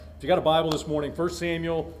If you got a Bible this morning, 1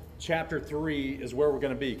 Samuel chapter 3 is where we're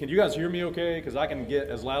going to be. Can you guys hear me okay? Because I can get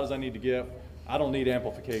as loud as I need to get. I don't need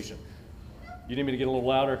amplification. You need me to get a little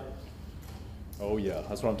louder? Oh yeah,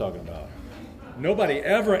 that's what I'm talking about. Nobody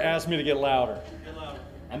ever asked me to get louder.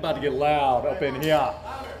 I'm about to get loud up in here.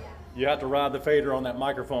 You have to ride the fader on that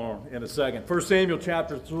microphone in a second. 1 Samuel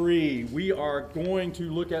chapter 3, we are going to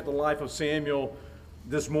look at the life of Samuel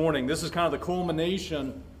this morning. This is kind of the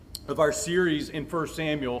culmination of our series in 1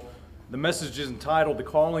 Samuel. The message is entitled The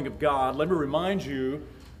Calling of God. Let me remind you,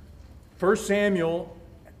 1 Samuel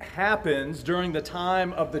happens during the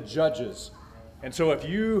time of the Judges. And so if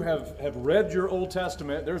you have read your Old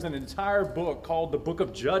Testament, there's an entire book called the Book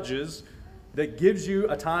of Judges that gives you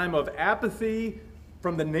a time of apathy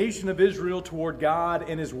from the nation of Israel toward God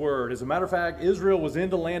and His Word. As a matter of fact, Israel was in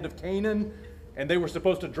the land of Canaan, and they were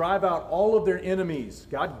supposed to drive out all of their enemies.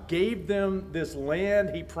 God gave them this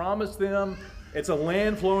land. He promised them. It's a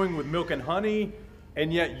land flowing with milk and honey,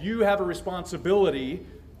 and yet you have a responsibility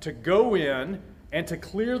to go in and to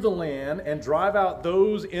clear the land and drive out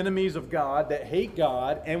those enemies of God that hate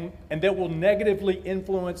God and that will negatively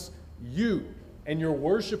influence you and your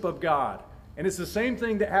worship of God. And it's the same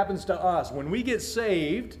thing that happens to us. When we get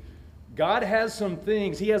saved, God has some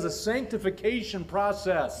things. He has a sanctification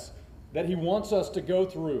process that He wants us to go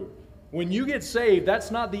through. When you get saved,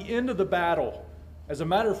 that's not the end of the battle. As a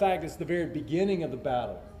matter of fact, it's the very beginning of the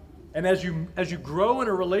battle. And as you grow in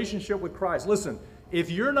a relationship with Christ, listen, if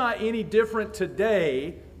you're not any different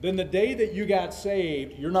today than the day that you got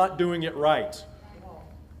saved, you're not doing it right.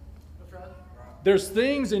 There's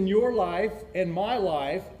things in your life and my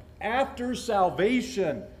life after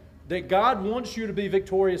salvation that God wants you to be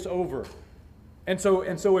victorious over. And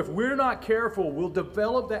so if we're not careful, we'll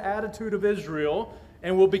develop the attitude of Israel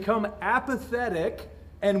and we'll become apathetic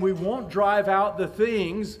and we won't drive out the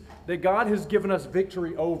things that God has given us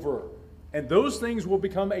victory over. And those things will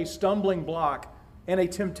become a stumbling block and a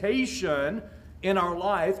temptation in our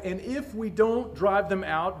life. And if we don't drive them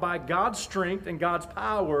out by God's strength and God's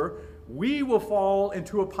power, we will fall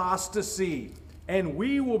into apostasy. And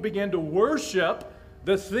we will begin to worship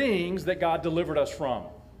the things that God delivered us from.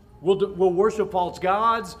 We'll worship false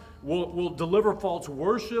gods. We'll deliver false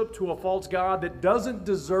worship to a false god that doesn't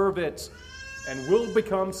deserve it. And we'll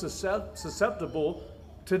become susceptible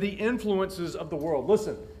to the influences of the world.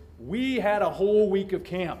 Listen, we had a whole week of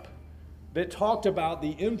camp that talked about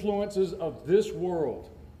the influences of this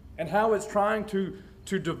world and how it's trying to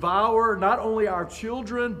devour not only our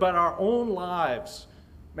children, but our own lives.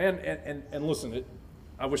 Man, and listen,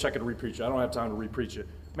 I wish I could repreach it. I don't have time to repreach it.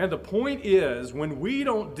 Man, the point is, when we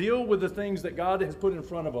don't deal with the things that God has put in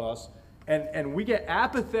front of us, and we get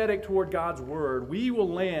apathetic toward God's Word, we will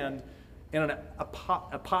land in an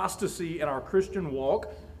apostasy in our Christian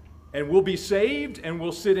walk, and we'll be saved, and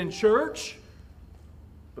we'll sit in church,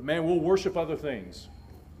 but man, we'll worship other things.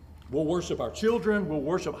 We'll worship our children, we'll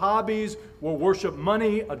worship hobbies, we'll worship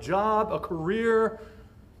money, a job, a career.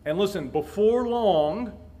 And listen, before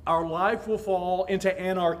long, our life will fall into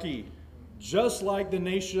anarchy, just like the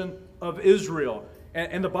nation of Israel.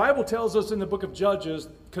 And the Bible tells us in the book of Judges,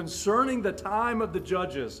 concerning the time of the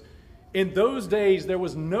judges, in those days there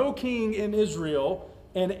was no king in Israel,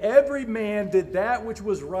 and every man did that which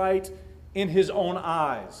was right in his own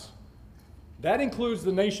eyes. That includes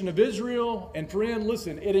the nation of Israel, and friend,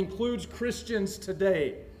 listen, it includes Christians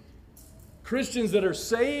today. Christians that are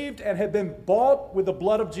saved and have been bought with the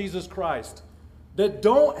blood of Jesus Christ, that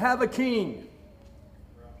don't have a king,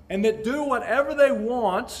 and that do whatever they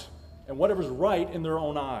want and whatever's right in their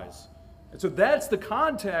own eyes. And so that's the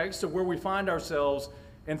context of where we find ourselves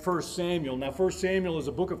in 1 Samuel. Now, 1 Samuel is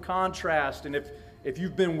a book of contrast, and if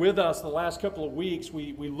you've been with us the last couple of weeks,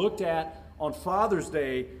 we looked at, on Father's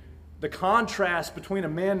Day, the contrast between a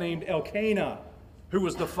man named Elkanah, who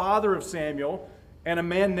was the father of Samuel, and a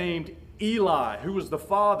man named Eli, who was the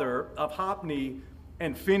father of Hophni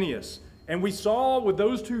and Phinehas. And we saw with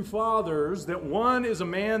those two fathers that one is a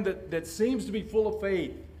man that seems to be full of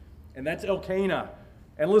faith, and that's Elkanah.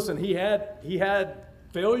 And listen, he had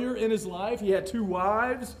failure in his life. He had two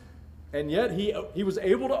wives, and yet he was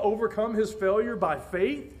able to overcome his failure by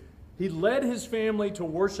faith. He led his family to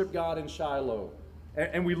worship God in Shiloh.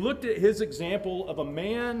 And we looked at his example of a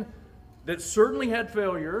man that certainly had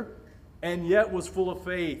failure and yet was full of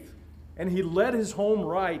faith. And he led his home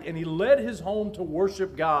right, and he led his home to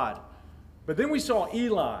worship God. But then we saw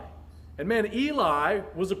Eli. And man, Eli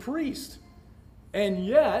was a priest. And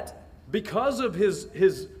yet, because of his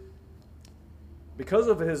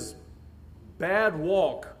bad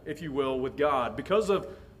walk, if you will, with God, because of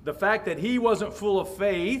the fact that he wasn't full of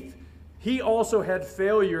faith, he also had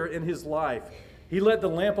failure in his life. He let the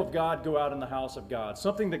lamp of God go out in the house of God,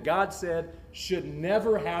 something that God said should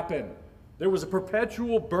never happen. There was a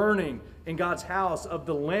perpetual burning in God's house of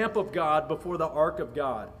the lamp of God before the ark of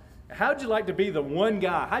God. How'd you like to be the one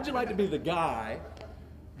guy? How'd you like to be the guy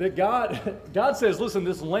that God says, listen,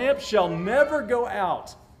 this lamp shall never go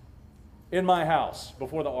out in my house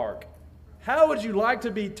before the ark? How would you like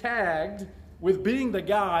to be tagged with being the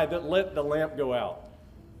guy that let the lamp go out?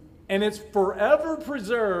 And it's forever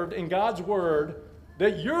preserved in God's word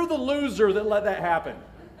that you're the loser that let that happen.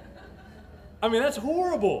 I mean, that's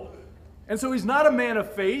horrible. And so he's not a man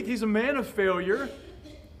of faith. He's a man of failure.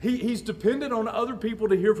 He's dependent on other people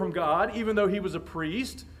to hear from God, even though he was a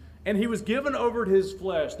priest. And he was given over to his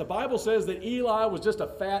flesh. The Bible says that Eli was just a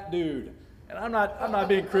fat dude. And I'm not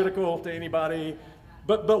being critical to anybody.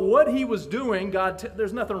 But what he was doing,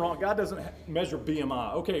 there's nothing wrong. God doesn't measure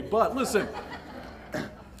BMI. Okay, but listen.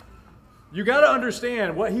 You got to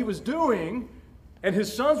understand what he was doing and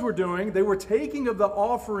his sons were doing. They were taking of the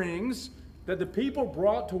offerings that the people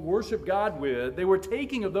brought to worship God with. They were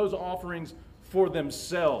taking of those offerings for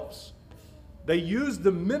themselves. They used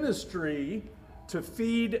the ministry to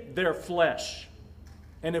feed their flesh.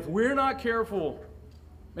 And if we're not careful,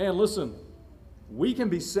 man, listen, we can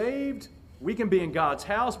be saved. We can be in God's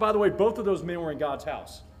house. By the way, both of those men were in God's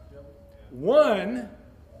house. One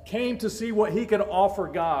came to see what he could offer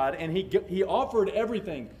God, and he offered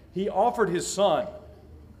everything. He offered his son.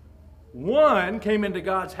 One came into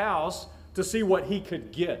God's house to see what he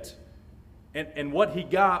could get. And what he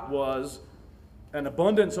got was an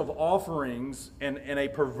abundance of offerings and a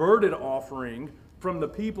perverted offering from the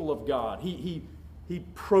people of God. He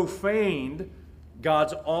profaned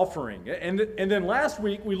God's offering. And then last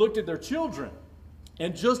week we looked at their children.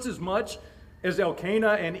 And just as much as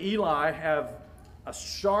Elkanah and Eli have a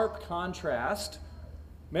sharp contrast,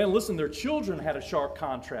 man, listen, their children had a sharp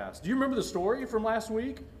contrast. Do you remember the story from last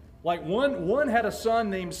week? Like one had a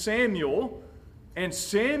son named Samuel, and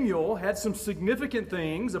Samuel had some significant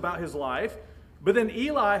things about his life, but then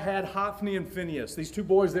Eli had Hophni and Phinehas, these two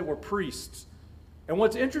boys that were priests. And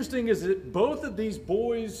what's interesting is that both of these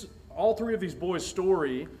boys, all three of these boys'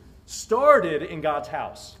 story started in God's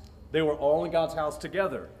house. They were all in God's house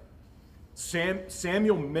together.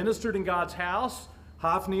 Samuel ministered in God's house.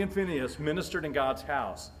 Hophni and Phinehas ministered in God's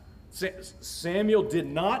house. Samuel did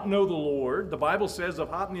not know the Lord. The Bible says of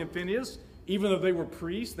Hophni and Phinehas, even though they were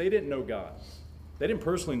priests, they didn't know God. They didn't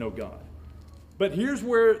personally know God. But here's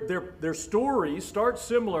where their story starts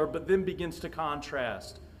similar, but then begins to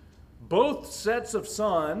contrast. Both sets of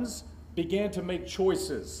sons began to make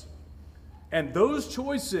choices. And those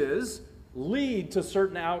choices lead to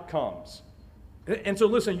certain outcomes. And so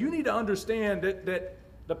listen, you need to understand that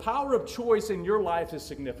the power of choice in your life is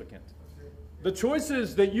significant. The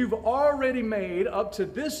choices that you've already made up to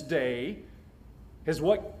this day is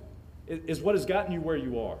what has gotten you where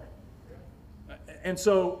you are. And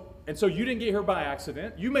so you didn't get here by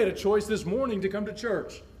accident. You made a choice this morning to come to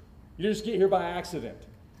church. You didn't just get here by accident.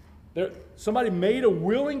 Somebody made a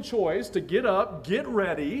willing choice to get up, get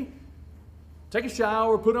ready, take a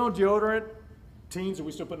shower, put on deodorant. Teens, are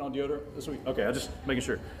we still putting on deodorant this week? Okay, I'm just making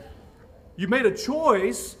sure. You made a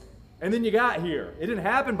choice, and then you got here. It didn't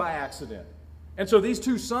happen by accident. And so these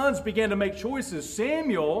two sons began to make choices.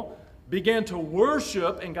 Samuel began to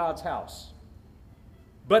worship in God's house.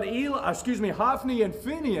 But Hophni and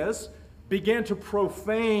Phinehas began to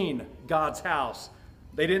profane God's house.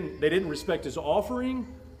 They didn't respect his offering.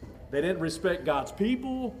 They didn't respect God's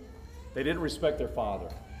people. They didn't respect their father.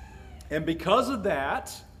 And because of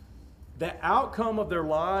that, the outcome of their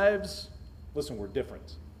lives, listen, were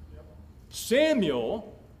different.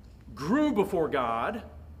 Samuel grew before God.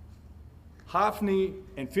 Hophni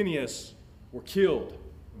and Phinehas were killed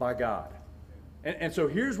by God. And so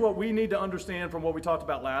here's what we need to understand from what we talked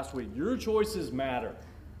about last week. Your choices matter.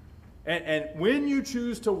 And when you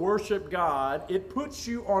choose to worship God, it puts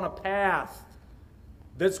you on a path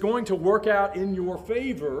that's going to work out in your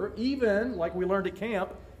favor, even, like we learned at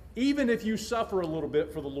camp, even if you suffer a little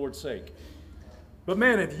bit for the Lord's sake. But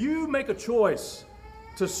man, if you make a choice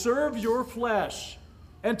to serve your flesh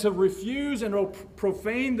and to refuse and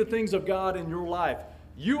profane the things of God in your life,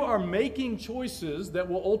 you are making choices that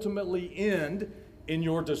will ultimately end in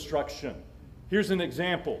your destruction. Here's an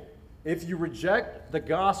example. If you reject the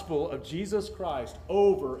gospel of Jesus Christ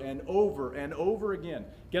over and over and over again,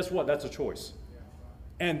 guess what? That's a choice.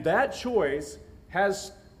 And that choice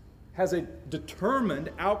has a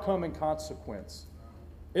determined outcome and consequence.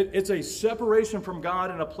 It's a separation from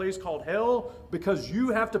God in a place called hell because you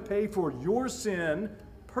have to pay for your sin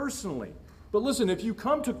personally. But listen, if you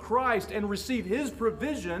come to Christ and receive His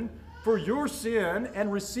provision, for your sin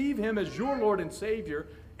and receive him as your Lord and Savior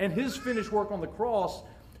and his finished work on the cross,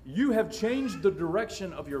 you have changed the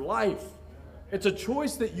direction of your life. It's a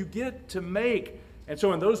choice that you get to make. And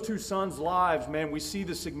so in those two sons' lives, man, we see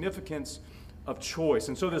the significance of choice.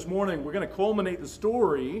 And so this morning, we're going to culminate the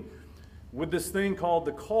story with this thing called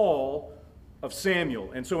the call of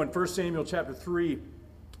Samuel. And so in 1 Samuel chapter 3,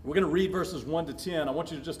 we're going to read verses 1 to 10. I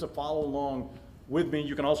want you just to follow along with me.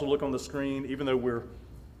 You can also look on the screen. Even though we're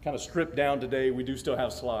kind of stripped down today, we do still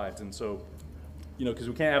have slides. And so, because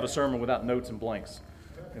we can't have a sermon without notes and blanks.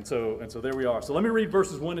 And so there we are. So let me read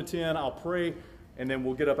verses 1 to 10. I'll pray, and then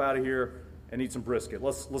we'll get up out of here and eat some brisket.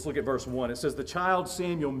 Let's look at verse 1. It says, "The child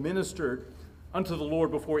Samuel ministered unto the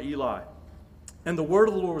Lord before Eli. And the word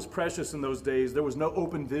of the Lord was precious in those days. There was no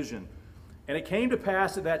open vision. And it came to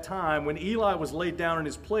pass at that time, when Eli was laid down in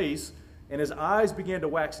his place, and his eyes began to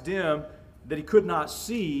wax dim, that he could not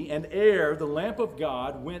see, and ere the lamp of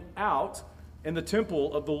God went out in the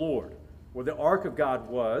temple of the Lord, where the ark of God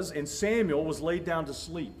was, and Samuel was laid down to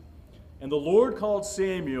sleep. And the Lord called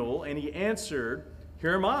Samuel, and he answered,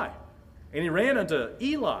 Here am I. And he ran unto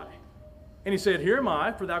Eli, and he said, Here am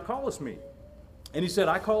I, for thou callest me. And he said,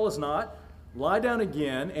 I call us not. Lie down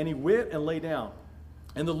again. And he went and lay down.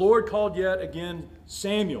 And the Lord called yet again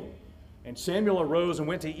Samuel. And Samuel arose and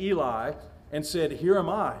went to Eli and said, Here am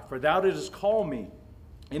I, for thou didst call me.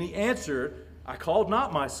 And he answered, I called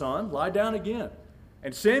not, my son. Lie down again.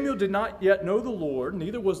 And Samuel did not yet know the Lord,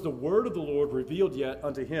 neither was the word of the Lord revealed yet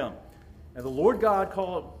unto him. And the Lord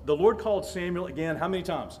called Samuel again, how many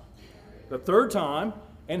times? The third time.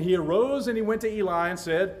 And he arose and he went to Eli and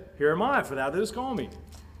said, Here am I, for thou didst call me.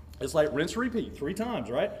 It's like rinse, repeat, 3 times,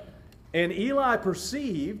 right? And Eli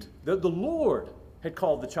perceived that the Lord had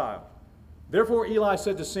called the child. Therefore Eli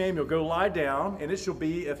said to Samuel, Go lie down, and it shall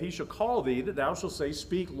be, if he shall call thee, that thou shalt say,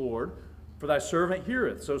 Speak, Lord, for thy servant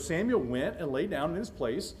heareth. So Samuel went and lay down in his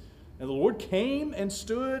place. And the Lord came and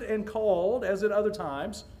stood and called, as at other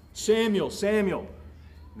times, Samuel, Samuel.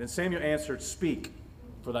 And then Samuel answered, Speak,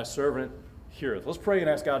 for thy servant heareth. Let's pray and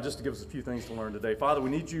ask God just to give us a few things to learn today. Father, we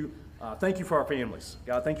need you. Thank you for our families.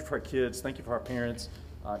 God, thank you for our kids. Thank you for our parents.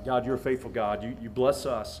 God, you're a faithful God. You bless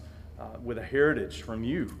us with a heritage from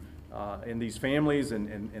you in these families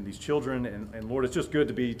and these children. And Lord, it's just good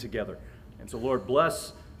to be together. And so, Lord,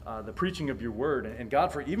 bless the preaching of your word. And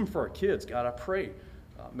God, even for our kids, God, I pray,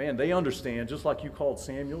 man, they understand, just like you called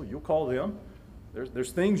Samuel, you'll call them.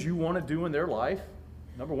 There's things you want to do in their life.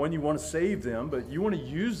 Number one, you want to save them, but you want to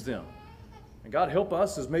use them. And God, help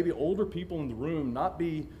us as maybe older people in the room not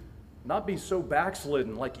be so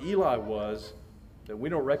backslidden like Eli was, that we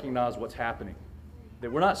don't recognize what's happening,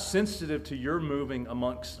 that we're not sensitive to your moving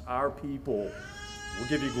amongst our people. We'll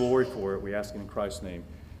give you glory for it. We ask it in Christ's name.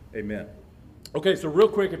 Amen. Okay, so real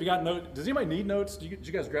quick, if you got notes, does anybody need notes? Did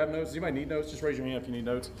you guys grab notes? Does anybody need notes? Just raise your hand if you need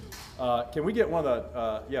notes. Can we get one of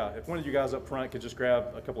the, if one of you guys up front could just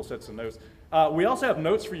grab a couple of sets of notes. We also have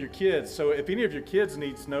notes for your kids, so if any of your kids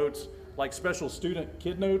needs notes, like special student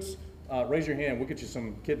kid notes, raise your hand. We'll get you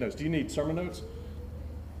some kid notes. Do you need sermon notes?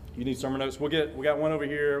 You need sermon notes? We got one over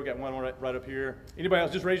here. We got one right up here. Anybody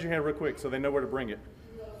else? Just raise your hand real quick so they know where to bring it.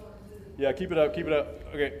 Yeah, keep it up. Keep it up.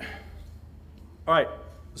 Okay. All right.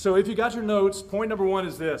 So if you got your notes, point number 1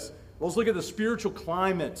 is this. Let's look at the spiritual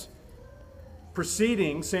climate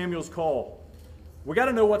preceding Samuel's call. We got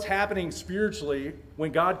to know what's happening spiritually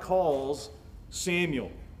when God calls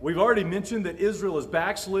Samuel. We've already mentioned that Israel is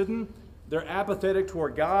backslidden. They're apathetic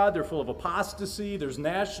toward God. They're full of apostasy. There's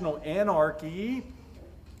national anarchy.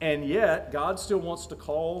 And yet, God still wants to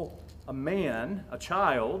call a man, a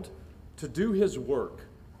child, to do his work.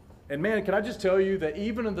 And man, can I just tell you that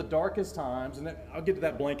even in the darkest times, and I'll get to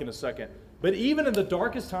that blank in a second, but even in the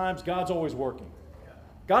darkest times, God's always working.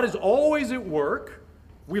 God is always at work.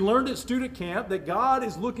 We learned at student camp that God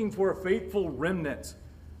is looking for a faithful remnant.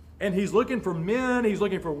 And he's looking for men, he's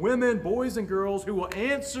looking for women, boys and girls who will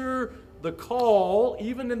answer the call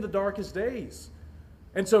even in the darkest days.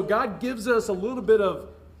 And so God gives us a little bit of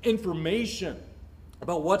information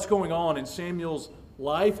about what's going on in Samuel's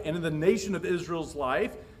life and in the nation of Israel's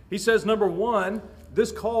life. He says, number 1,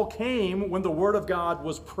 this call came when the word of God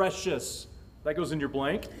was precious. That goes in your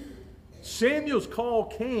blank. Samuel's call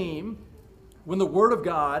came when the word of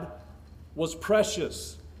God was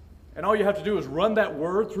precious. And all you have to do is run that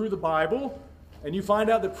word through the Bible, and you find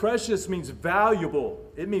out that precious means valuable.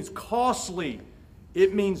 It means costly.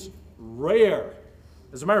 It means rare.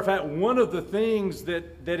 As a matter of fact, one of the things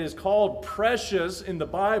that is called precious in the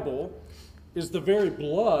Bible is the very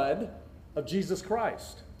blood of Jesus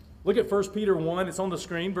Christ. Look at 1 Peter 1. It's on the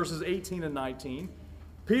screen, verses 18 and 19.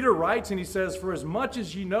 Peter writes and he says, "For as much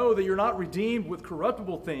as ye know that you're not redeemed with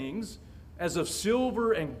corruptible things, as of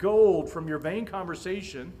silver and gold from your vain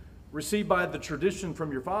conversation, received by the tradition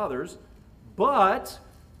from your fathers, but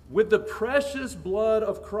with the precious blood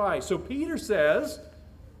of Christ." So Peter says,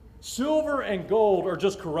 silver and gold are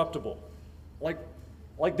just corruptible.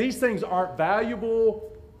 Like these things aren't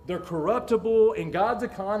valuable, they're corruptible. In God's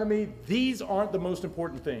economy, these aren't the most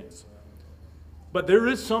important things. But there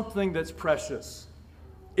is something that's precious.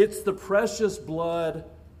 It's the precious blood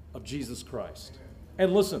of Jesus Christ.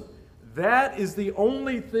 And listen, that is the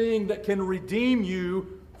only thing that can redeem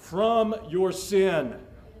you from your sin.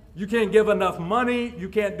 You can't give enough money, you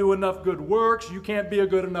can't do enough good works, you can't be a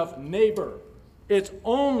good enough neighbor. It's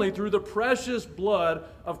only through the precious blood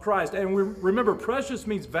of Christ. And remember, precious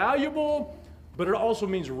means valuable, but it also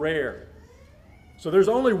means rare. So there's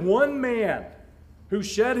only one man who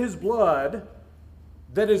shed his blood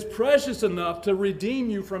that is precious enough to redeem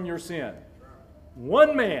you from your sin.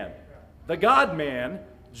 One man, the God-man,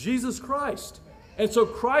 Jesus Christ. And so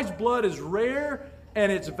Christ's blood is rare,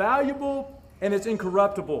 and it's valuable, and it's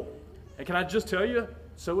incorruptible. And can I just tell you,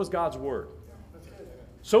 so is God's Word.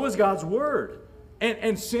 So is God's Word.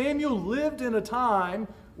 And Samuel lived in a time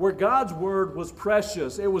where God's Word was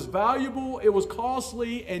precious. It was valuable, it was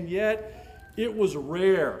costly, and yet it was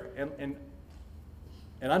rare. And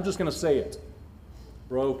I'm just going to say it.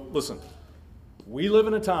 Bro, listen. We live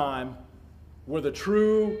in a time where the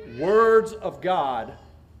true words of God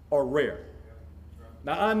are rare.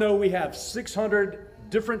 Now, I know we have 600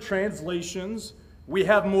 different translations. We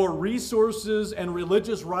have more resources and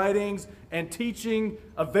religious writings and teaching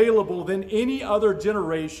available than any other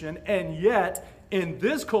generation. And yet, in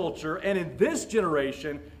this culture and in this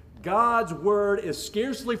generation, God's Word is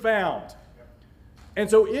scarcely found. And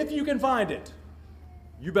so if you can find it,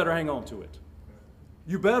 you better hang on to it.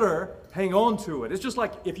 You better hang on to it. It's just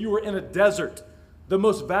like if you were in a desert, the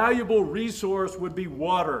most valuable resource would be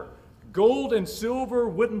water. Gold and silver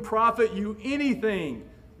wouldn't profit you anything.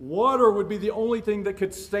 Water would be the only thing that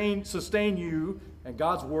could sustain you, and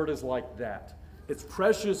God's Word is like that. It's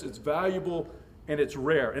precious, it's valuable, and it's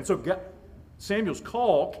rare. And so Samuel's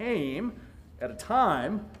call came at a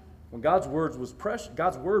time when God's Word was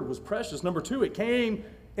precious. Number two, it came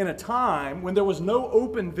in a time when there was no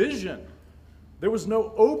open vision. There was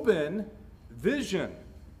no open vision.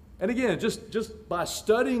 And again, just by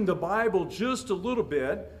studying the Bible just a little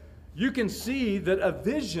bit, you can see that a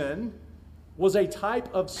vision was a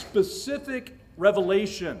type of specific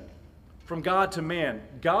revelation from God to man.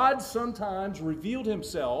 God sometimes revealed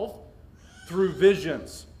himself through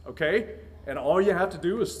visions, okay? And all you have to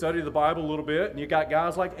do is study the Bible a little bit, and you got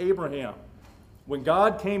guys like Abraham. When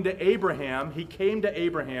God came to Abraham, he came to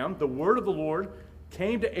Abraham, the word of the Lord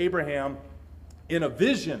came to Abraham in a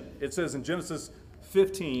vision. It says in Genesis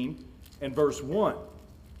 15 and verse 1.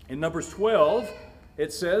 In Numbers 12,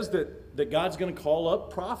 it says that God's going to call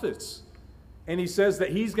up prophets. And he says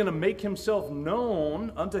that he's going to make himself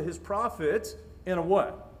known unto his prophets in a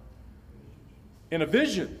what? In a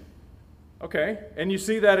vision. Okay. And you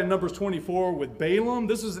see that in Numbers 24 with Balaam.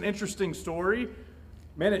 This is an interesting story.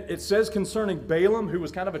 Man, it says concerning Balaam, who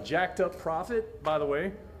was kind of a jacked up prophet, by the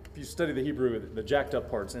way. If you study the Hebrew, the jacked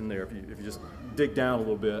up part's in there if you just dig down a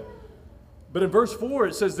little bit. But in verse 4,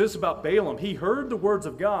 it says this about Balaam. He heard the words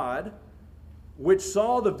of God, which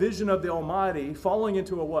saw the vision of the Almighty falling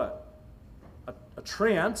into a what? A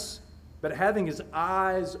trance, but having his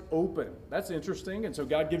eyes open. That's interesting. And so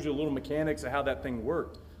God gives you a little mechanics of how that thing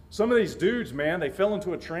worked. Some of these dudes, man, they fell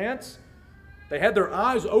into a trance. They had their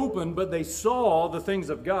eyes open, but they saw the things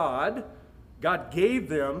of God. God gave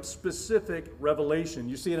them specific revelation.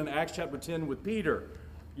 You see it in Acts chapter 10 with Peter.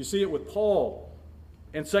 You see it with Paul.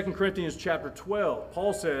 In 2 Corinthians chapter 12,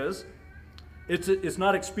 Paul says, it's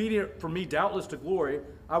not expedient for me doubtless to glory.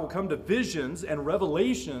 I will come to visions and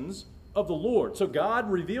revelations of the Lord. So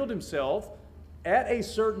God revealed himself at a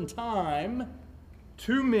certain time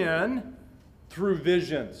to men through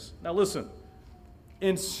visions. Now listen,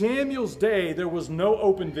 in Samuel's day, there was no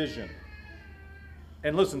open vision.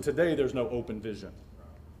 And listen, today there's no open vision.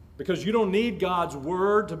 Because you don't need God's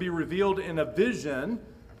Word to be revealed in a vision.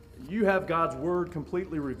 You have God's Word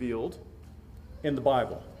completely revealed in the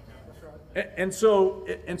Bible. And so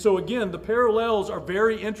again, the parallels are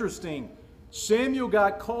very interesting. Samuel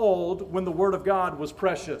got called when the Word of God was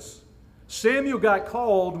precious. Samuel got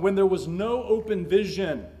called when there was no open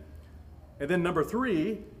vision. And then number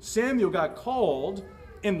 3, Samuel got called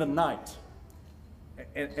in the night.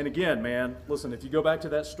 And again, man, listen, if you go back to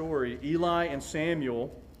that story, Eli and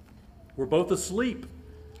Samuel were both asleep.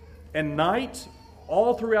 And night,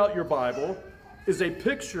 all throughout your Bible, is a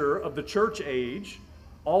picture of the church age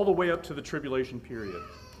all the way up to the tribulation period.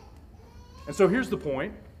 And so here's the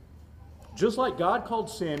point. Just like God called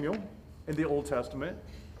Samuel in the Old Testament,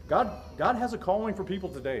 God has a calling for people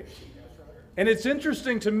today. And it's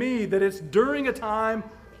interesting to me that it's during a time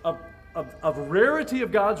of rarity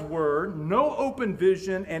of God's word, no open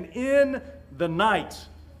vision, and in the night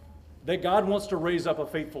that God wants to raise up a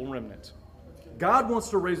faithful remnant. God wants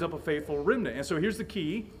to raise up a faithful remnant. And so here's the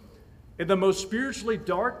key. In the most spiritually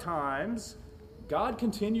dark times, God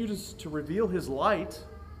continues to reveal his light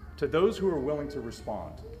to those who are willing to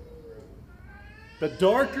respond. The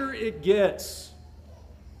darker it gets,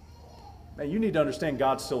 man, you need to understand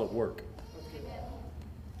God's still at work.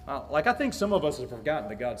 I think some of us have forgotten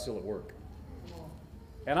that God's still at work.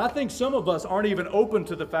 And I think some of us aren't even open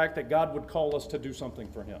to the fact that God would call us to do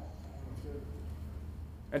something for him.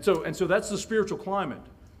 And so that's the spiritual climate.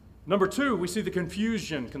 Number two, we see the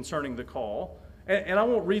confusion concerning the call. And I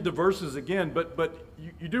won't read the verses again, but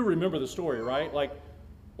you do remember the story, right?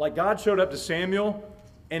 Like God showed up to Samuel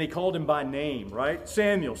and he called him by name, right?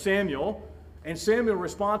 Samuel, Samuel. And Samuel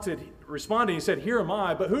responded, he said, "Here am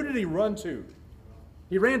I." But who did he run to?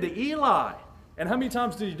 He ran to Eli. And how many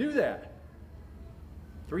times did he do that?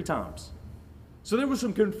 3 times. So there was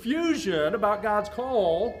some confusion about God's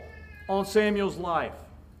call on Samuel's life.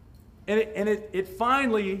 And it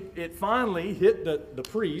finally hit the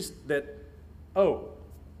priest that, oh,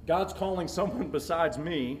 God's calling someone besides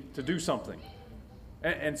me to do something.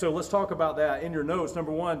 And so let's talk about that in your notes.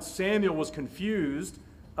 Number 1, Samuel was confused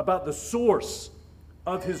about the source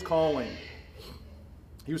of his calling.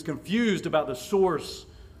 He was confused about the source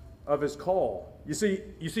of his call. You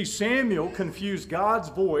see, Samuel confused God's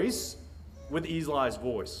voice with Eli's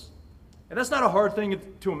voice. And that's not a hard thing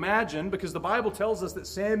to imagine because the Bible tells us that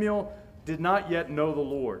Samuel did not yet know the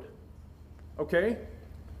Lord. Okay?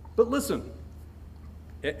 But listen,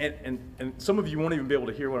 and some of you won't even be able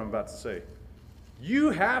to hear what I'm about to say.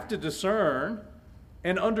 You have to discern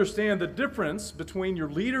and understand the difference between your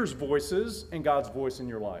leaders' voices and God's voice in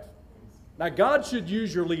your life. Now, God should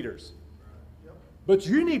use your leaders, but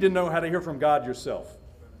you need to know how to hear from God yourself.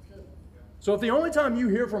 So if the only time you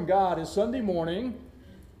hear from God is Sunday morning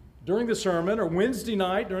during the sermon or Wednesday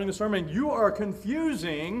night during the sermon, you are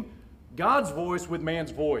confusing God's voice with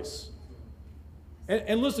man's voice.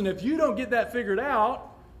 And listen, if you don't get that figured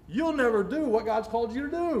out, you'll never do what God's called you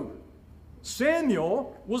to do.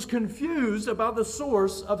 Samuel was confused about the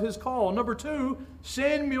source of his call. Number 2,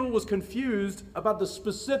 Samuel was confused about the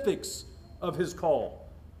specifics of his call.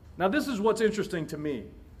 Now, this is what's interesting to me.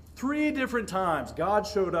 3 different times God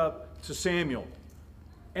showed up to Samuel.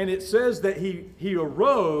 And it says that he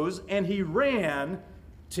arose and he ran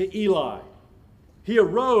to Eli. He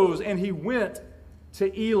arose and he went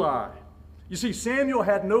to Eli. You see, Samuel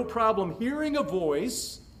had no problem hearing a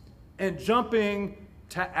voice and jumping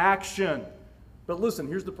to action. But listen,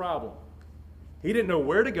 here's the problem. He didn't know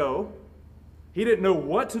where to go. He didn't know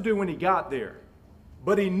what to do when he got there.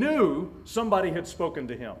 But he knew somebody had spoken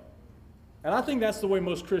to him. And I think that's the way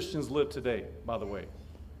most Christians live today, by the way.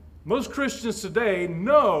 Most Christians today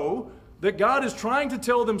know that God is trying to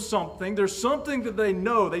tell them something. There's something that they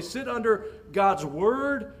know. They sit under God's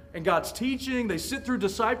word and God's teaching. They sit through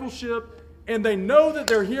discipleship, and they know that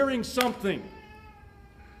they're hearing something.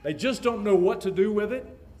 They just don't know what to do with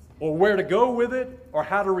it, or where to go with it, or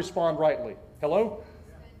how to respond rightly. Hello?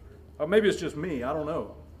 Or maybe it's just me. I don't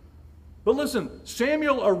know. But listen,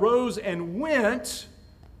 Samuel arose and went.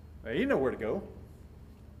 He didn't know where to go.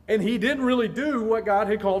 And he didn't really do what God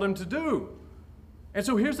had called him to do. And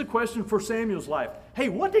so here's the question for Samuel's life. Hey,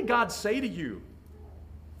 what did God say to you?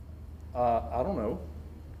 I don't know.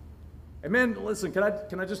 And man, listen, can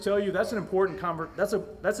I just tell you that's an important that's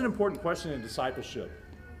an important question in discipleship.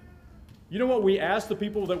 You know what we ask the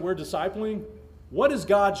people that we're discipling? What is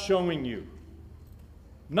God showing you?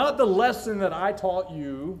 Not the lesson that I taught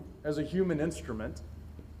you as a human instrument.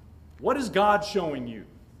 What is God showing you?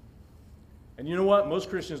 And you know what? Most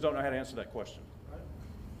Christians don't know how to answer that question.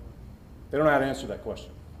 They don't know how to answer that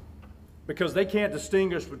question. Because they can't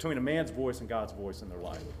distinguish between a man's voice and God's voice in their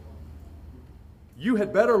life. You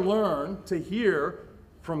had better learn to hear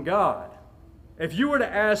from God. If you were to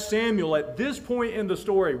ask Samuel at this point in the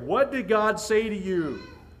story, what did God say to you?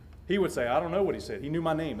 He would say, I don't know what he said. He knew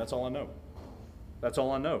my name. That's all I know. That's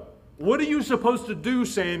all I know. What are you supposed to do,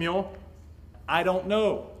 Samuel? I don't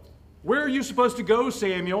know. Where are you supposed to go,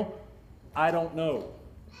 Samuel? I don't know.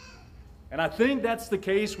 And I think that's the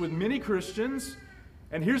case with many Christians.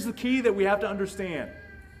 And here's the key that we have to understand.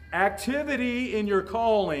 Activity in your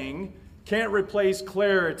calling can't replace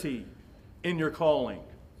clarity in your calling.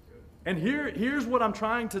 And here's what I'm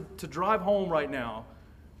trying to drive home right now.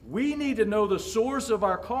 We need to know the source of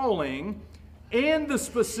our calling and the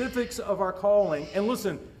specifics of our calling. And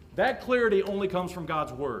listen, that clarity only comes from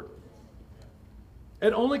God's Word.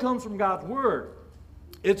 It only comes from God's Word.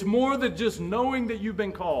 It's more than just knowing that you've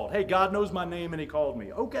been called. Hey, God knows my name and He called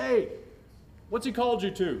me. Okay. What's He called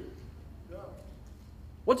you to?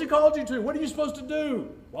 What's He called you to? What are you supposed to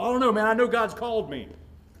do? Well, I don't know, man. I know God's called me.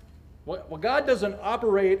 Well, God doesn't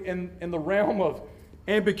operate in the realm of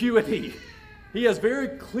ambiguity. He has very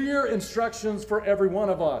clear instructions for every one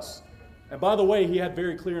of us. And by the way, He had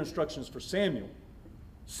very clear instructions for Samuel.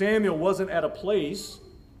 Samuel wasn't at a place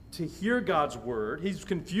to hear God's word. He's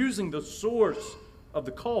confusing the source of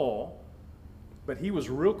the call, but he was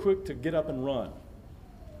real quick to get up and run.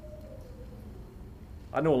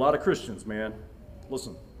 I know a lot of Christians, man.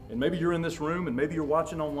 Listen, and maybe you're in this room and maybe you're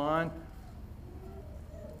watching online.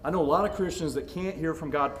 I know a lot of Christians that can't hear from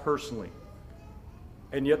God personally,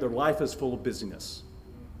 and yet their life is full of busyness.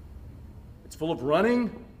 It's full of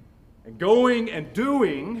running and going and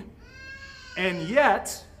doing, and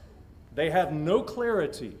yet they have no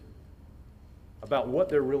clarity about what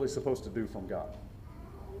they're really supposed to do from God.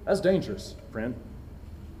 That's dangerous, friend.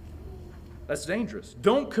 That's dangerous.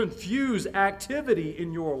 Don't confuse activity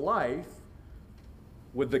in your life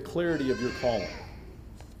with the clarity of your calling.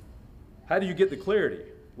 How do you get the clarity?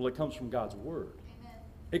 Well, it comes from God's Word. Amen.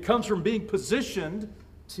 It comes from being positioned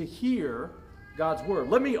to hear God's Word.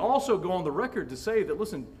 Let me also go on the record to say that,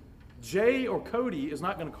 listen, Jay or Cody is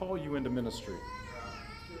not going to call you into ministry.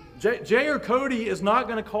 Jay or Cody is not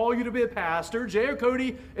going to call you to be a pastor. Jay or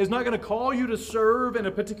Cody is not going to call you to serve in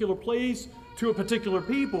a particular place to a particular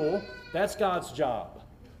people. That's God's job.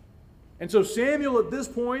 And so Samuel at this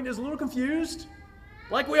point is a little confused,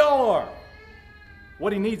 like we all are.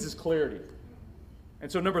 What he needs is clarity.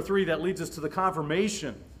 And so number 3, that leads us to the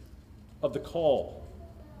confirmation of the call,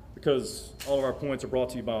 because all of our points are brought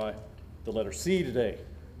to you by the letter C today.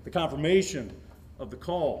 The confirmation of the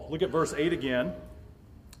call. Look at verse 8 again.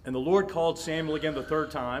 And the Lord called Samuel again the 3rd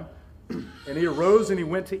time, and he arose and he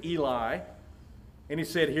went to Eli, and he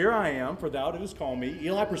said, Here I am, for thou didst call me.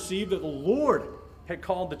 Eli perceived that the Lord had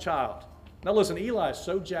called the child. Now listen, Eli is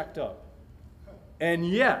so jacked up, and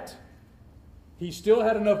yet he still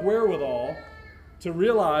had enough wherewithal to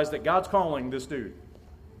realize that God's calling this dude.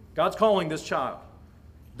 God's calling this child.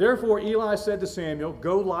 Therefore Eli said to Samuel,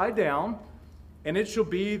 Go lie down, and it shall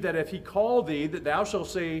be that if he call thee, that thou shalt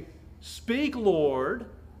say, Speak, Lord,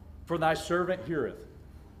 for thy servant heareth.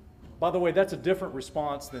 By the way, that's a different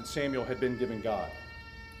response than Samuel had been giving God.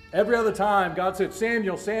 Every other time, God said,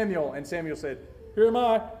 Samuel, Samuel, and Samuel said, Here am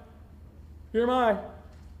I, here am I,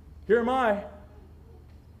 here am I.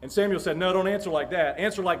 And Samuel said, No, don't answer like that.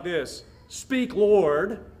 Answer like this, Speak,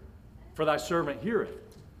 Lord, for thy servant heareth.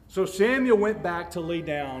 So Samuel went back to lay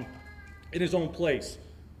down in his own place.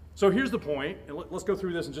 So here's the point, and let's go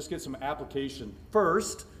through this and just get some application.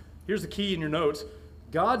 First, here's the key in your notes.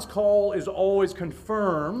 God's call is always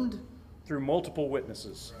confirmed through multiple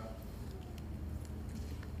witnesses.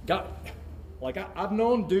 God, I've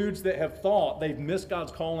known dudes that have thought they've missed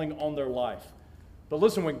God's calling on their life. But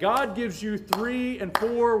listen, when God gives you 3 and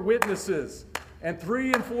 4 witnesses and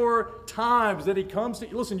 3 and 4 times that He comes to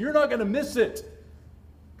you, listen, you're not going to miss it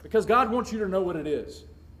because God wants you to know what it is.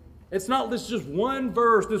 It's not this just one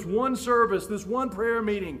verse, this one service, this one prayer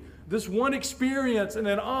meeting, this one experience, and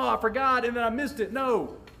then, I forgot, and then I missed it.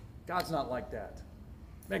 No, God's not like that.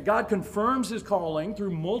 Man, God confirms His calling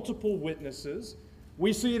through multiple witnesses.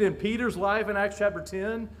 We see it in Peter's life in Acts chapter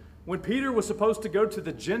 10. When Peter was supposed to go to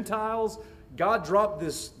the Gentiles, God dropped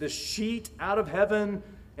this sheet out of heaven,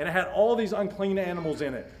 and it had all these unclean animals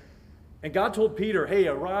in it. And God told Peter, hey,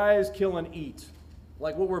 arise, kill, and eat.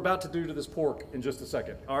 Like what we're about to do to this pork in just a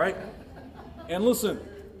second, all right? And listen,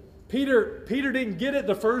 Peter didn't get it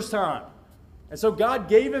the first time. And so God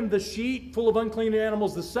gave him the sheet full of unclean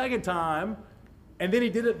animals the second time, and then He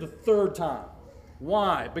did it the 3rd time.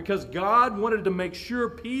 Why? Because God wanted to make sure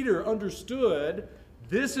Peter understood,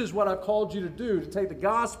 this is what I've called you to do, to take the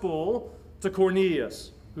gospel to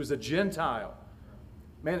Cornelius, who's a Gentile.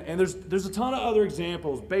 Man, and there's a ton of other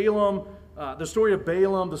examples. Balaam, the story of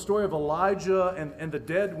Balaam, the story of Elijah and the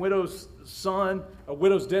dead widow's son, a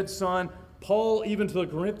widow's dead son. Paul, even to the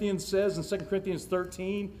Corinthians, says in 2 Corinthians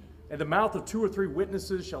 13, in the mouth of 2 or 3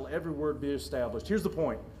 witnesses shall every word be established. Here's the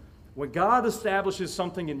point. When God establishes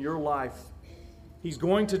something in your life, He's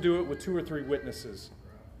going to do it with 2 or 3 witnesses.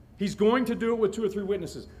 He's going to do it with 2 or 3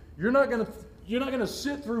 witnesses. You're not going to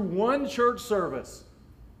sit through one church service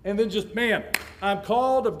and then just, man, I'm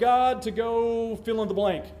called of God to go fill in the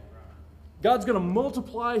blank. God's going to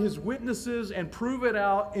multiply His witnesses and prove it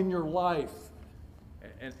out in your life.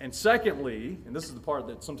 And secondly, and this is the part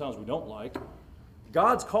that sometimes we don't like,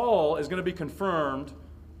 God's call is going to be confirmed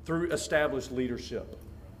through established leadership.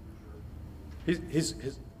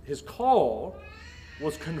 His call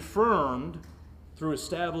was confirmed through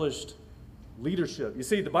established leadership. You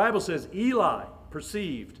see, the Bible says Eli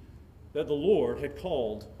perceived that the Lord had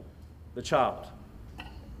called the child.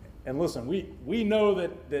 And listen, we know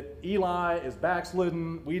that Eli is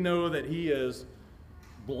backslidden. We know that he is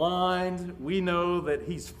blind. We know that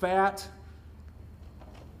he's fat.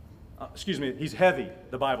 He's heavy,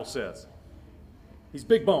 the Bible says. He's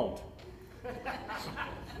big boned.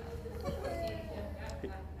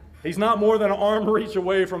 He's not more than an arm reach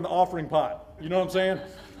away from the offering pot. You know what I'm saying?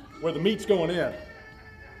 Where the meat's going in.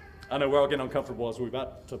 I know we're all getting uncomfortable as we're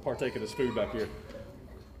about to partake of this food back here.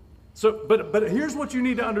 So, but here's what you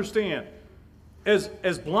need to understand. As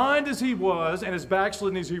blind as he was, and as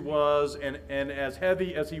backslidden as he was, and as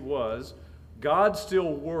heavy as he was, God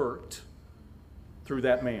still worked through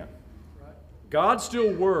that man. God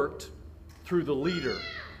still worked through the leader.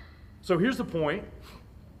 So here's the point.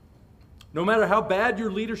 No matter how bad your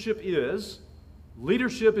leadership is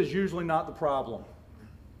usually not the problem.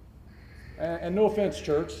 And no offense,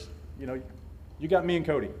 church, you got me and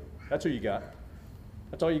Cody. That's who you got.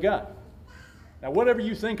 That's all you got. Now, whatever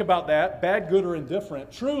you think about that, bad, good, or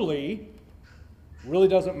indifferent, truly, really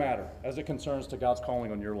doesn't matter as it concerns to God's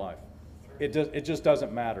calling on your life. It just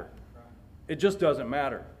doesn't matter. It just doesn't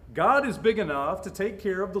matter. God is big enough to take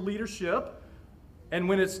care of the leadership, and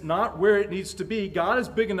when it's not where it needs to be, God is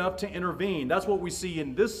big enough to intervene. That's what we see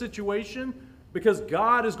in this situation, because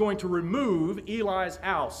God is going to remove Eli's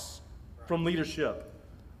house from leadership.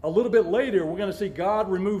 A little bit later, we're going to see God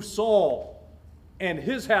remove Saul and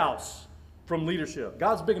his house from leadership.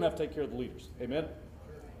 God's big enough to take care of the leaders. Amen?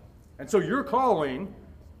 And so your calling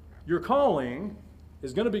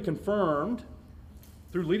is going to be confirmed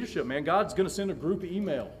through leadership, man. God's going to send a group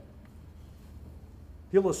email.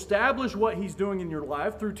 He'll establish what he's doing in your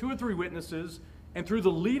life through 2 or 3 witnesses and through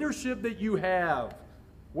the leadership that you have.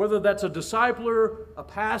 Whether that's a discipler, a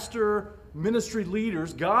pastor, ministry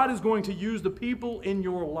leaders, God is going to use the people in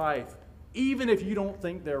your life, even if you don't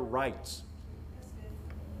think they're right.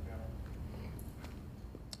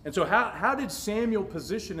 And so how did Samuel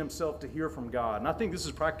position himself to hear from God? And I think this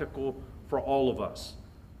is practical for all of us.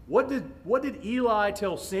 What did Eli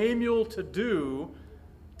tell Samuel to do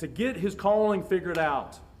to get his calling figured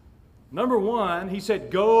out? Number 1, he said,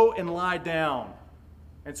 go and lie down.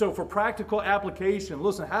 And so for practical application,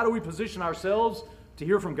 listen, how do we position ourselves to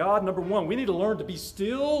hear from God? Number 1, we need to learn to be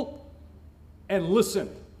still and listen.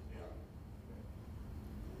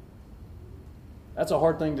 That's a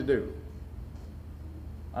hard thing to do.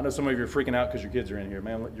 I know some of you are freaking out because your kids are in here.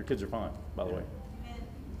 Man, your kids are fine, by the way.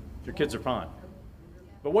 Your kids are fine.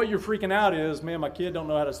 But what you're freaking out is, man, my kid don't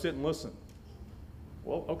know how to sit and listen.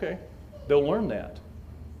 Well, okay. They'll learn that.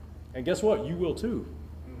 And guess what? You will too.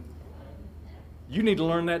 You need to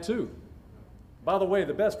learn that too. By the way,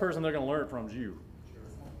 the best person they're going to learn from is you.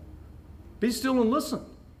 Be still and listen.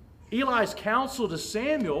 Eli's counsel to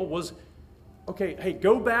Samuel was, okay, hey,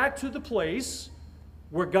 go back to the place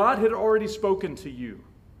where God had already spoken to you.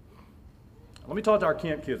 Let me talk to our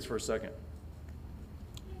camp kids for a second.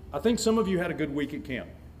 I think some of you had a good week at camp.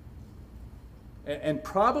 And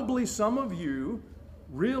probably some of you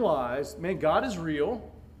realized, man, God is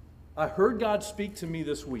real. I heard God speak to me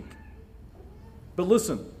this week. But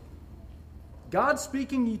listen, God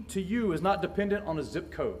speaking to you is not dependent on a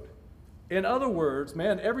zip code. In other words,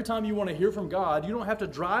 man, every time you want to hear from God, you don't have to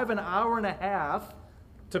drive an hour and a half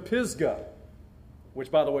to Pisgah,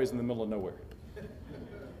 which, by the way, is in the middle of nowhere.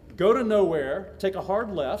 Go to nowhere, take a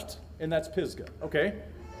hard left, and that's Pisgah, okay?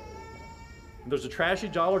 There's a trashy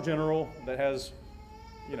Dollar General that has,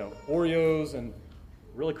 Oreos and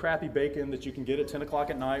really crappy bacon that you can get at 10 o'clock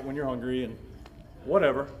at night when you're hungry and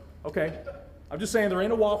whatever. Okay. I'm just saying there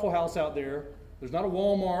ain't a Waffle House out there. There's not a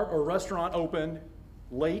Walmart or a restaurant open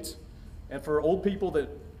late. And for old people that,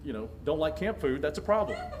 don't like camp food, that's a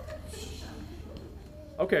problem.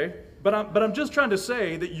 Okay. But I'm just trying to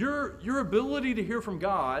say that your ability to hear from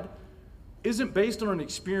God isn't based on an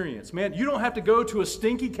experience. Man, you don't have to go to a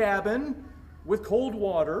stinky cabin with cold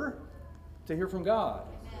water to hear from God.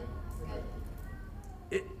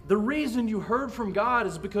 The reason you heard from God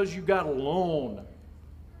is because you got alone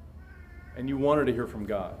and you wanted to hear from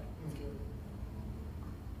God.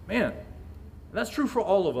 Man, that's true for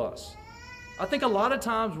all of us. I think a lot of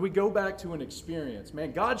times we go back to an experience.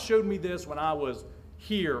 Man, God showed me this when I was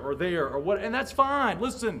here or there or what, and that's fine.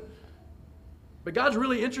 Listen, but God's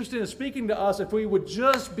really interested in speaking to us if we would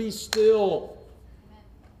just be still.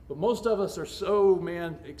 But most of us are so,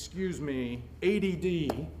 excuse me,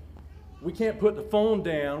 ADD. We can't put the phone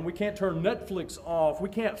down. We can't turn Netflix off. We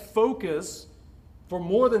can't focus for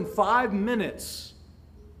more than 5 minutes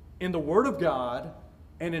in the Word of God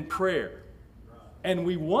and in prayer. And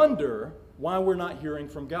we wonder why we're not hearing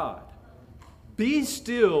from God. Be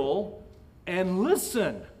still and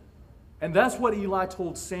listen. And that's what Eli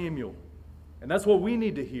told Samuel. And that's what we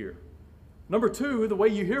need to hear. Number 2, the way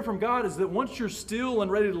you hear from God is that once you're still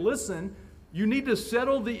and ready to listen, you need to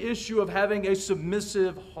settle the issue of having a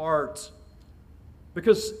submissive heart.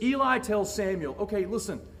 Because Eli tells Samuel, okay,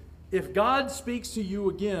 listen, if God speaks to you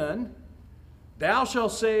again, thou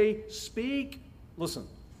shalt say, speak, listen,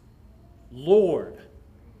 Lord.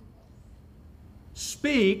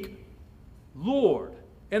 Speak, Lord.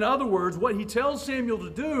 In other words, what he tells Samuel to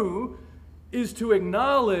do is to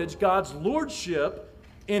acknowledge God's lordship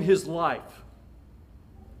in his life.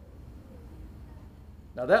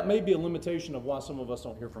 Now, that may be a limitation of why some of us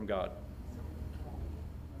don't hear from God.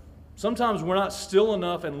 Sometimes we're not still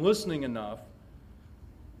enough and listening enough.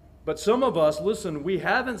 But some of us, listen, we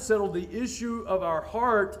haven't settled the issue of our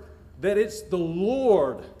heart that it's the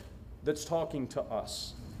Lord that's talking to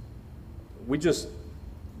us. Jesus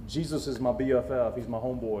is my BFF. He's my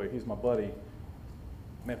homeboy. He's my buddy.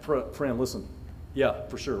 Man, friend, listen. Yeah,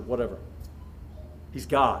 for sure, whatever. He's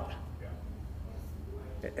God.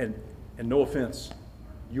 And no offense,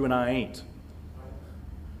 you and I ain't.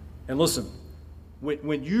 And listen,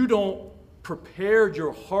 when you don't prepare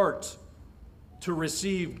your heart to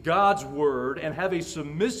receive God's word and have a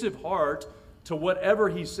submissive heart to whatever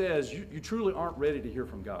he says, you truly aren't ready to hear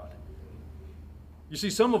from God. You see,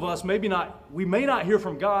 some of us we may not hear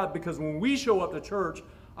from God because when we show up to church,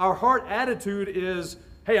 our heart attitude is,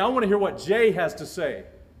 hey, I want to hear what Jay has to say.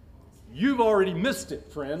 You've already missed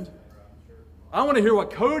it, friend. I want to hear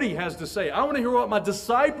what Cody has to say. I want to hear what my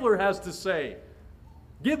discipler has to say.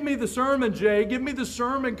 Give me the sermon, Jay. Give me the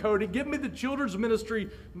sermon, Cody. Give me the children's ministry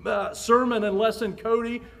sermon and lesson,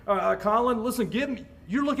 Cody, Colin. Listen,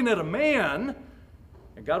 you're looking at a man,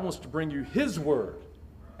 and God wants to bring you his word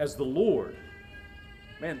as the Lord.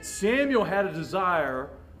 Man, Samuel had a desire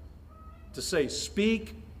to say,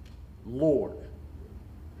 speak, Lord,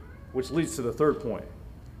 which leads to the third point.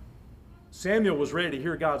 Samuel was ready to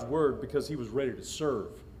hear God's word because he was ready to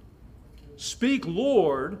serve. Speak,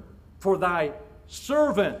 Lord, for thy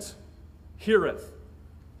servant heareth.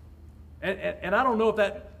 And I don't know if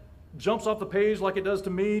that jumps off the page like it does to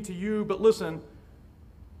me, to you, but listen,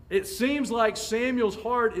 it seems like Samuel's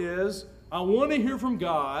heart is, I want to hear from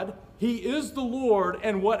God. He is the Lord,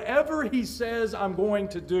 and whatever he says, I'm going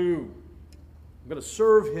to do. I'm going to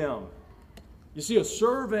serve him. You see, a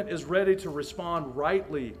servant is ready to respond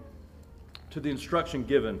rightly to the instruction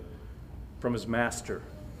given from his master.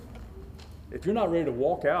 If you're not ready to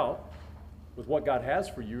walk out with what God has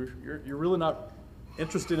for you, you're really not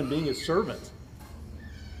interested in being his servant.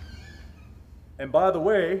 And by the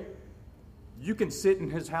way, you can sit in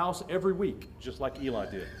his house every week, just like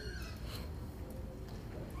Eli did.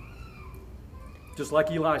 Just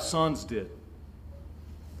like Eli's sons did.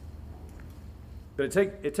 But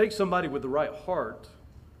it takes somebody with the right heart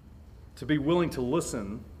to be willing to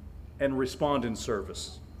listen and respond in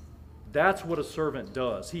service. That's what a servant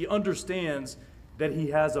does. He understands that he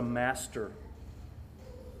has a master.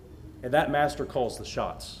 And that master calls the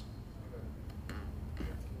shots.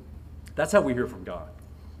 That's how we hear from God.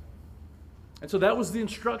 And so that was the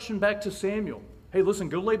instruction back to Samuel. Hey, listen,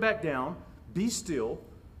 go lay back down. Be still.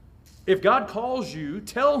 If God calls you,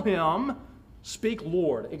 tell him, speak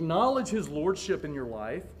Lord. Acknowledge his lordship in your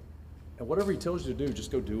life. And whatever he tells you to do,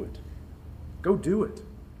 just go do it. Go do it.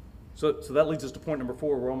 So that leads us to point number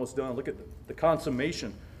 4. We're almost done. Look at the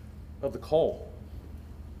consummation of the call.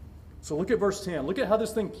 So look at verse 10. Look at how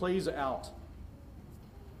this thing plays out.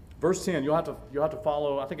 Verse 10, you'll have to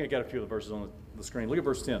follow. I think I got a few of the verses on the screen. Look at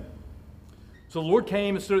verse 10. So the Lord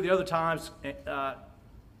came and stood at the other times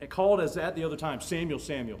and called as at the other time, Samuel,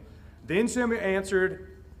 Samuel. Then Samuel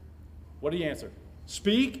answered, what did he answer?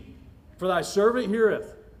 Speak, for thy servant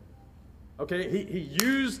heareth. Okay, he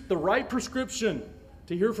used the right prescription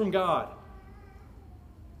to hear from God.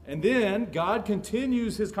 And then God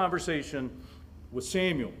continues his conversation with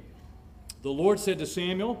Samuel. The Lord said to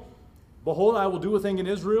Samuel, behold, I will do a thing in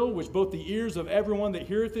Israel, which both the ears of everyone that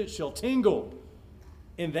heareth it shall tingle.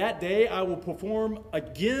 In that day I will perform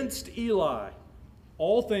against Eli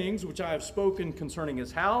all things which I have spoken concerning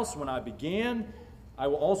his house. When I began, I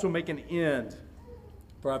will also make an end.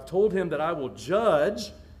 For I've told him that I will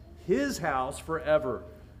judge his house forever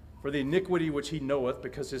for the iniquity which he knoweth,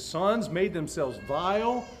 because his sons made themselves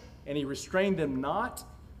vile, and he restrained them not.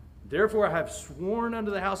 Therefore I have sworn unto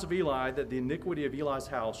the house of Eli that the iniquity of Eli's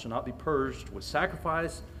house shall not be purged with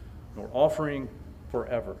sacrifice nor offering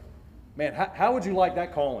forever. Man, how would you like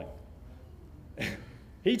that calling?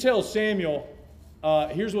 He tells Samuel,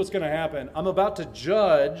 here's what's going to happen. I'm about to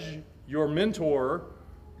judge your mentor,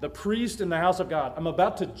 the priest in the house of God. I'm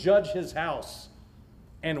about to judge his house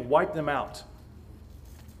and wipe them out.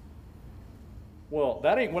 Well,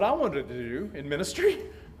 that ain't what I wanted to do in ministry.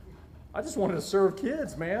 I just wanted to serve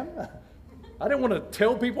kids, man. I didn't want to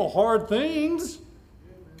tell people hard things.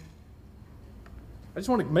 I just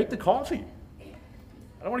want to make the coffee.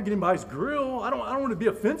 I don't want to get anybody's grill. I don't want to be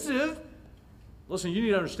offensive. Listen, you need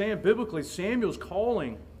to understand, biblically, Samuel's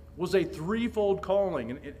calling was a threefold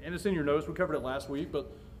calling. And it's in your notes. We covered it last week.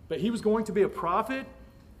 But he was going to be a prophet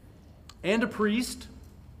and a priest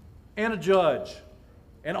and a judge.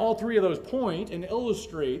 And all three of those point and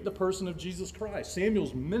illustrate the person of Jesus Christ.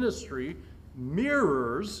 Samuel's ministry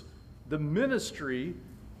mirrors the ministry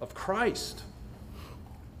of Christ.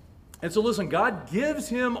 And so listen, God gives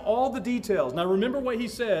him all the details. Now remember what he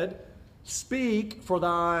said, speak for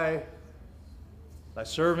thy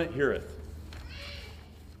servant heareth.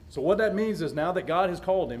 So what that means is now that God has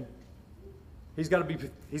called him, he's got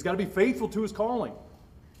to be faithful to his calling.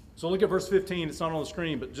 So look at verse 15. It's not on the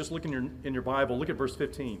screen, but just look in your Bible. Look at verse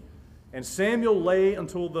 15. And Samuel lay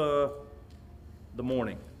until the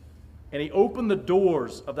morning, and he opened the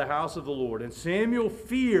doors of the house of the Lord. And Samuel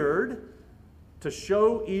feared to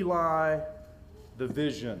show Eli the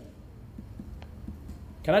vision.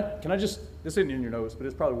 Can I just, this isn't in your notes, but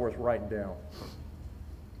it's probably worth writing down.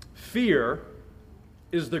 Fear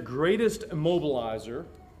is the greatest immobilizer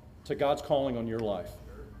to God's calling on your life.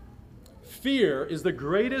 Fear is the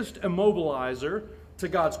greatest immobilizer to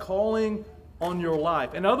God's calling on your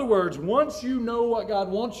life. In other words, once you know what God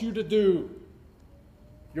wants you to do,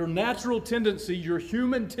 your natural tendency, your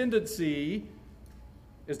human tendency,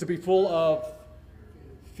 is to be full of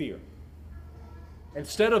fear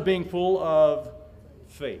instead of being full of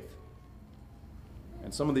faith.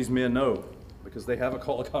 And some of these men know, because they have a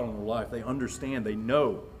call of God on their life. They understand, they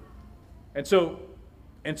know. And so,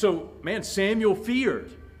 man, Samuel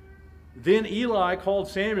feared. Then Eli called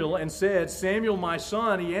Samuel and said, Samuel, my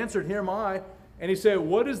son. He answered, here am I. And he said,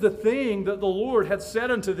 what is the thing that the Lord hath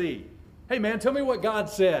said unto thee? Hey, man, tell me what God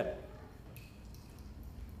said.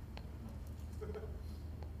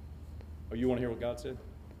 Oh, you want to hear what God said?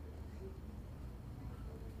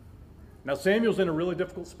 Now, Samuel's in a really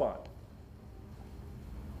difficult spot,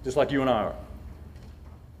 just like you and I are,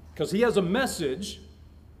 because he has a message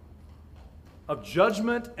of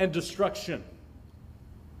judgment and destruction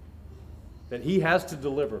that he has to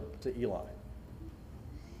deliver to Eli.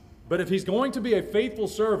 But if he's going to be a faithful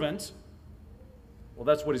servant, well,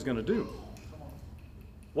 that's what he's going to do.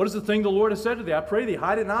 What is the thing the Lord has said to thee? I pray thee,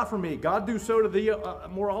 hide it not from me. God do so to thee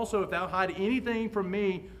more also, if thou hide anything from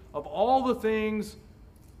me of all the things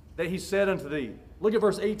that he said unto thee. Look at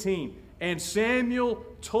verse 18. And Samuel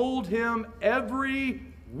told him every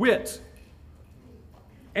whit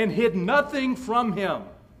and hid nothing from him.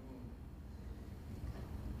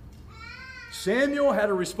 Samuel had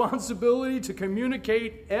a responsibility to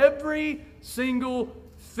communicate every single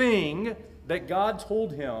thing that God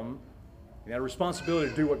told him. He had a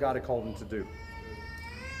responsibility to do what God had called him to do.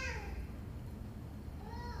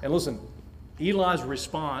 And listen, Eli's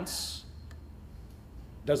response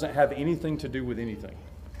doesn't have anything to do with anything.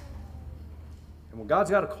 And when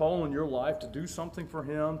God's got a call in your life to do something for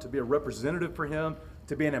him, to be a representative for him,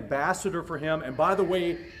 to be an ambassador for him, and by the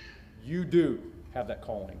way, you do have that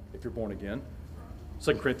calling if you're born again.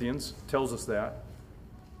 2 Corinthians tells us that.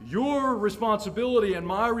 Your responsibility and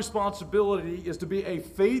my responsibility is to be a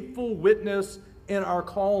faithful witness in our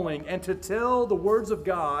calling and to tell the words of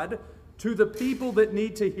God to the people that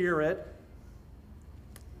need to hear it,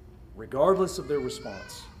 regardless of their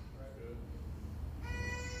response.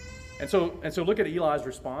 And so look at Eli's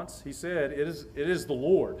response. He said, it is the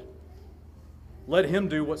Lord. Let him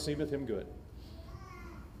do what seemeth him good.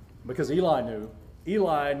 Because Eli knew,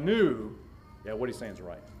 yeah, what he's saying is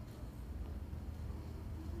right.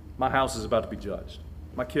 My house is about to be judged.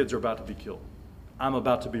 My kids are about to be killed. I'm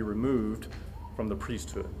about to be removed from the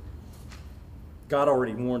priesthood. God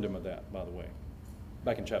already warned him of that, by the way,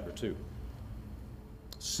 back in chapter 2.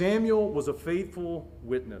 Samuel was a faithful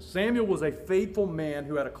witness. Samuel was a faithful man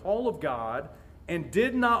who had a call of God and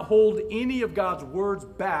did not hold any of God's words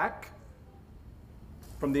back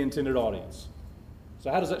from the intended audience.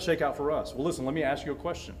 So how does that shake out for us? Well, listen, let me ask you a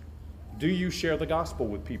question. Do you share the gospel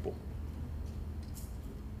with people?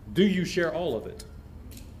 Do you share all of it?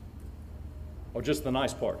 Or just the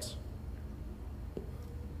nice parts?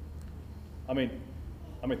 I mean,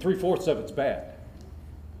 I mean, 3/4 of it's bad.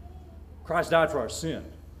 Christ died for our sin.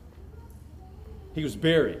 He was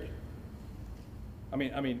buried. I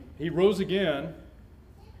mean, he rose again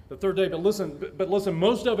the third day. But listen,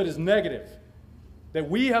 most of it is negative. That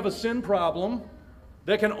we have a sin problem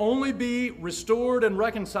that can only be restored and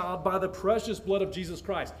reconciled by the precious blood of Jesus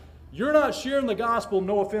Christ. You're not sharing the gospel,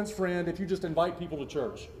 no offense, friend, if you just invite people to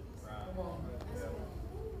church.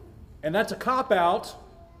 And that's a cop-out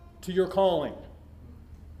to your calling.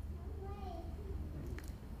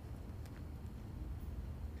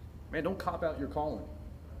 Man, don't cop out your calling.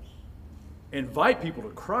 Invite people to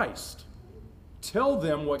Christ. Tell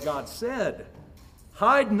them what God said.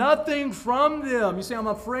 Hide nothing from them. You say, I'm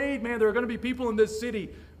afraid, man, there are going to be people in this city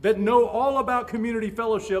that know all about community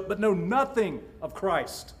fellowship but know nothing of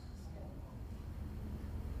Christ.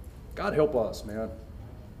 God help us, man.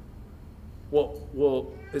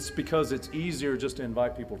 Well, it's because it's easier just to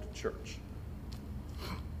invite people to church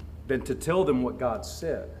than to tell them what God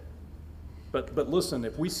said. But listen,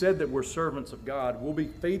 if we said that we're servants of God, we'll be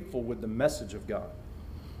faithful with the message of God.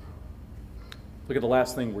 Look at the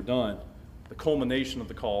last thing we're done, the culmination of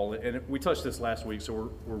the call. And we touched this last week,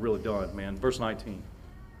 so we're really done, man. Verse 19.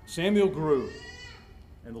 Samuel grew,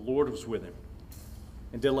 and the Lord was with him,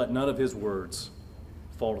 and did let none of his words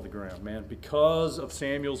fall to the ground, man. Because of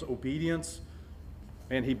Samuel's obedience,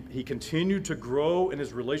 man, he continued to grow in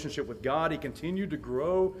his relationship with God. He continued to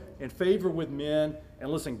grow in favor with men.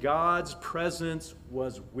 And listen, God's presence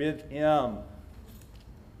was with him.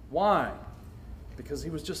 Why? Because he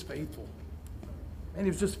was just faithful. Man, he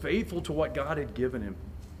was just faithful to what God had given him.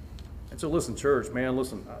 And so listen, church, man,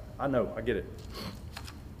 listen, I know, I get it.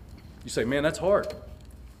 You say, man, that's hard.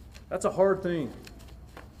 That's a hard thing.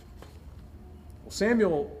 Well,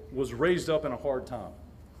 Samuel was raised up in a hard time.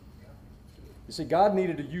 You see, God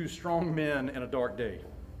needed to use strong men in a dark day.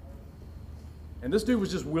 And this dude was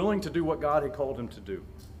just willing to do what God had called him to do.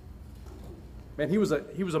 Man, he was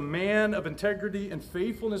a man of integrity and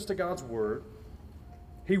faithfulness to God's word.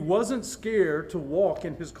 He wasn't scared to walk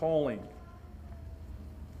in his calling.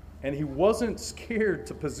 And he wasn't scared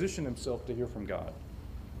to position himself to hear from God.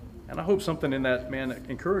 And I hope something in that, man,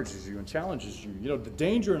 encourages you and challenges you. You know, the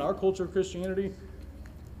danger in our culture of Christianity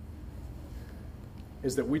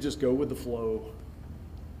is that we just go with the flow.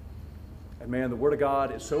 And man, the Word of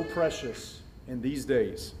God is so precious in these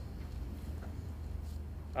days.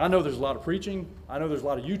 I know there's a lot of preaching. I know there's a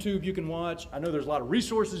lot of YouTube you can watch. I know there's a lot of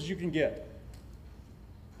resources you can get.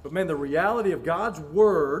 But man, the reality of God's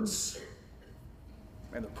words,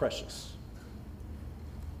 man, they're precious.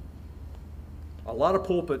 A lot of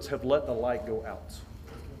pulpits have let the light go out.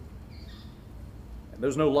 And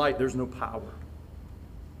there's no light, there's no power.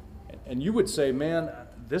 And you would say, man,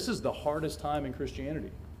 this is the hardest time in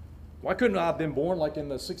Christianity. Why couldn't I have been born like in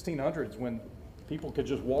the 1600s when people could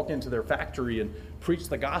just walk into their factory and preach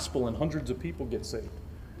the gospel and hundreds of people get saved?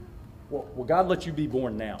 Well, God let you be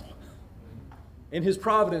born now. In his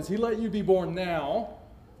providence, he let you be born now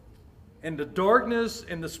in the darkness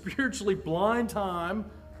and the spiritually blind time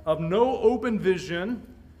of no open vision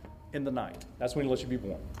in the night. That's when he lets you be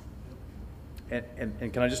born.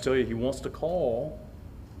 And can I just tell you, he wants to call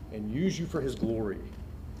and use you for his glory.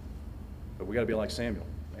 But we got to be like Samuel,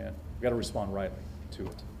 man. We got to respond rightly to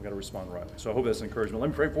it. We got to respond rightly. So I hope that's an encouragement. Let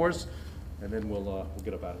me pray for us, and then we'll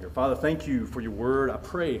get up out of here. Father, thank you for your word. I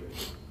pray